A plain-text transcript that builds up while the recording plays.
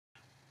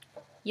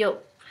Yo.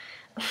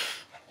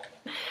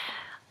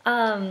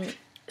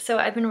 So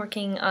I've been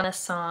working on a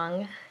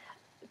song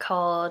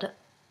called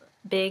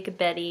Big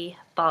Betty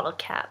Bottle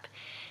Cap,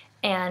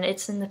 and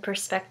it's in the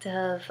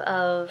perspective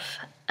of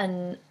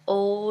an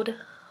old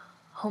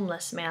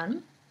homeless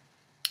man,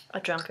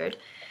 a drunkard,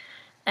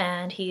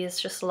 and he's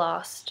just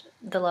lost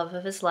the love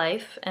of his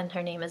life, and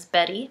her name is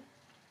Betty.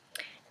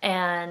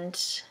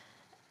 And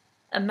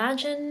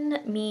imagine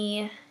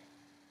me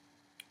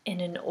in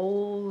an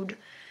old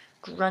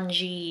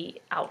grungy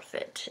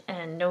outfit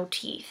and no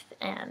teeth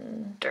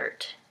and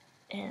dirt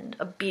and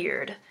a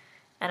beard,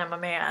 and I'm a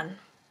man.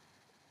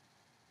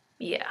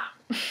 Yeah.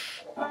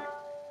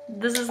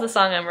 This is the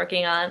song I'm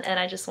working on, and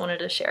I just wanted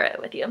to share it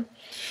with you.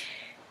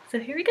 So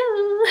here we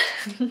go.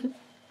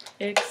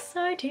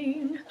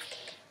 Exciting.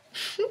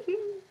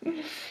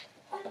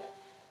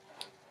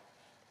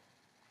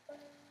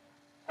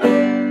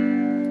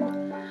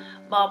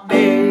 My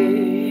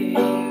big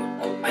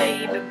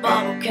baby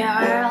bottle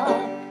cap,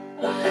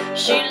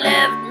 she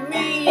left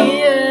me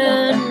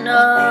in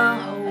a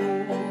hole.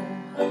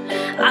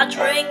 I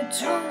drank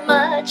too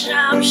much,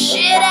 I'm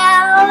shit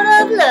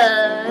out of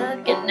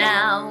luck, and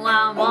now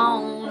I'm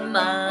on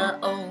my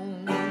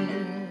own.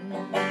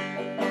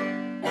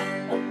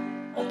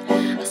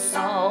 I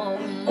saw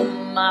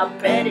my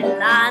Betty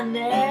lying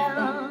there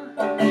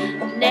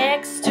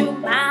next to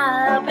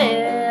my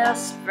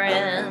best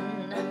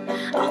friend.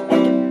 I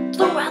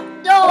threw out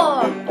the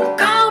door,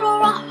 called her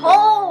a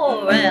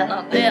whore, and I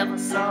never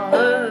saw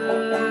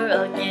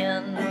her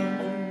again.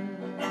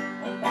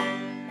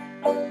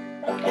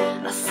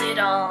 I sit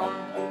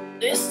on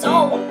this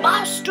old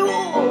bar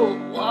stool,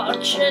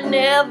 watching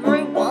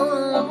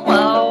everyone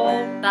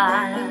walk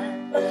by.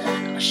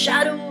 A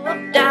shadow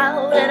of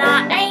doubt, and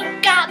I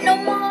ain't got no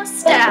more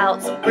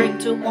stouts, so bring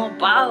 2 more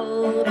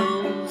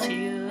bottles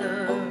here.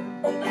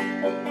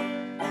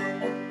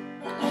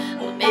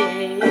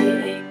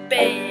 Big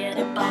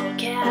Betty bottle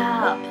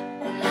cap,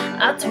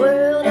 I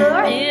twirled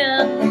her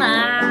in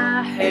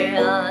my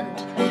hand.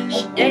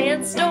 She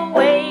danced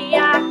away,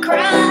 I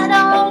cried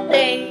all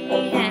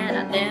day, and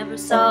I never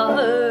saw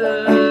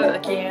her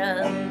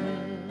again.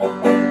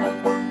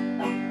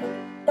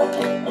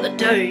 The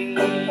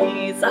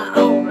days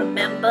I'll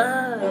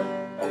remember,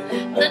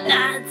 the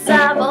nights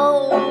I've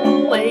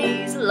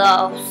always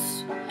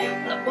lost.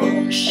 The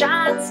moon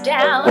shines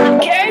down, I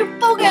can't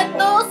forget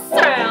the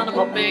sound of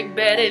my Big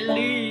Betty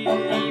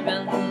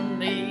leaving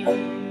me.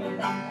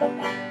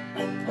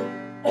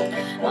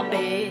 My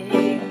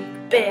Big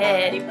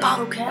Betty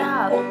bottle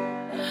cap,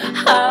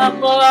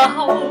 I'm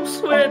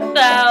lost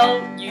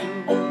without you.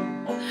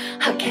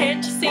 I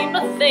can't just seem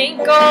to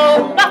think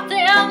of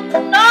nothing,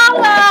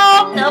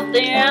 no,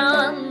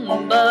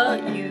 nothing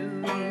but you.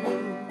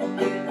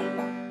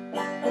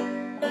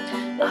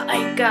 I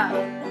ain't got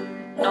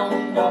no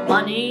more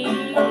money,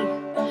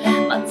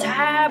 my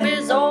tab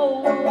is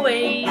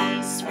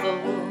always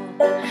full.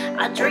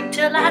 I drink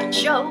till I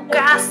choke,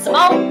 I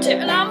smoke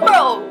till I'm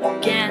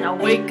broke, and I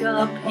wake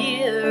up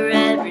here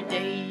every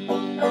day.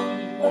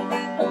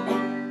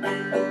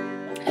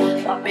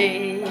 My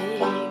Big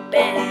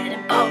Betty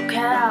bottle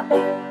cap,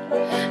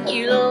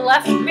 you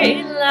left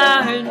me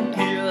lying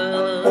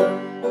here.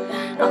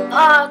 I'm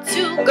far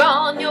too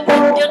gone, you're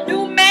with your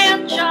new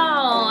man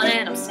John,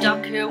 and I'm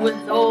stuck here with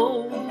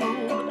old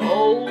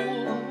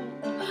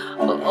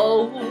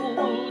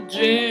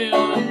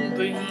Jim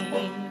Beam.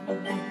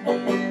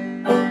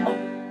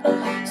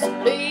 So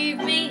leave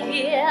me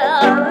here,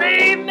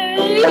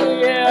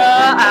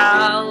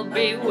 I'll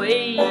be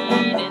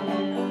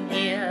waiting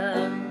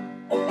here.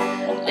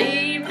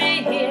 Leave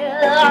me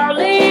here,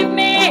 leave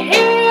me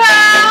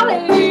here,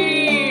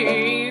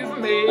 leave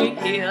me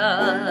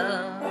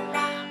here.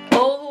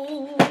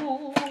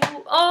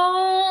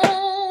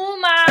 Oh,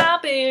 my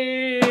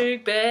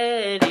Big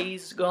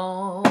Betty's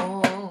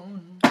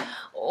gone.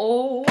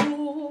 Oh,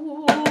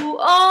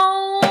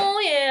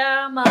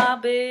 yeah, my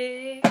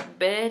Big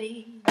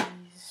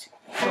Betty's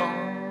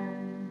gone.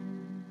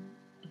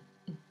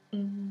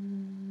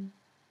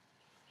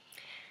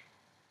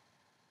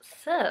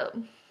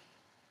 So,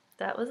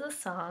 that was a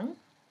song,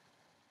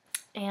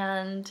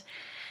 and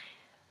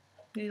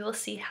we will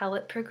see how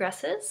it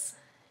progresses,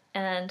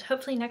 and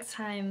hopefully next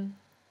time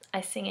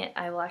I sing it,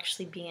 I will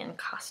actually be in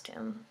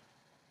costume.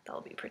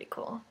 That'll be pretty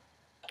cool.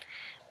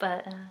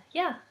 But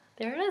yeah,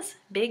 there it is.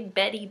 Big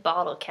Betty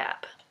bottle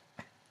cap.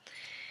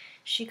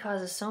 She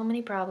causes so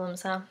many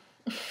problems, huh?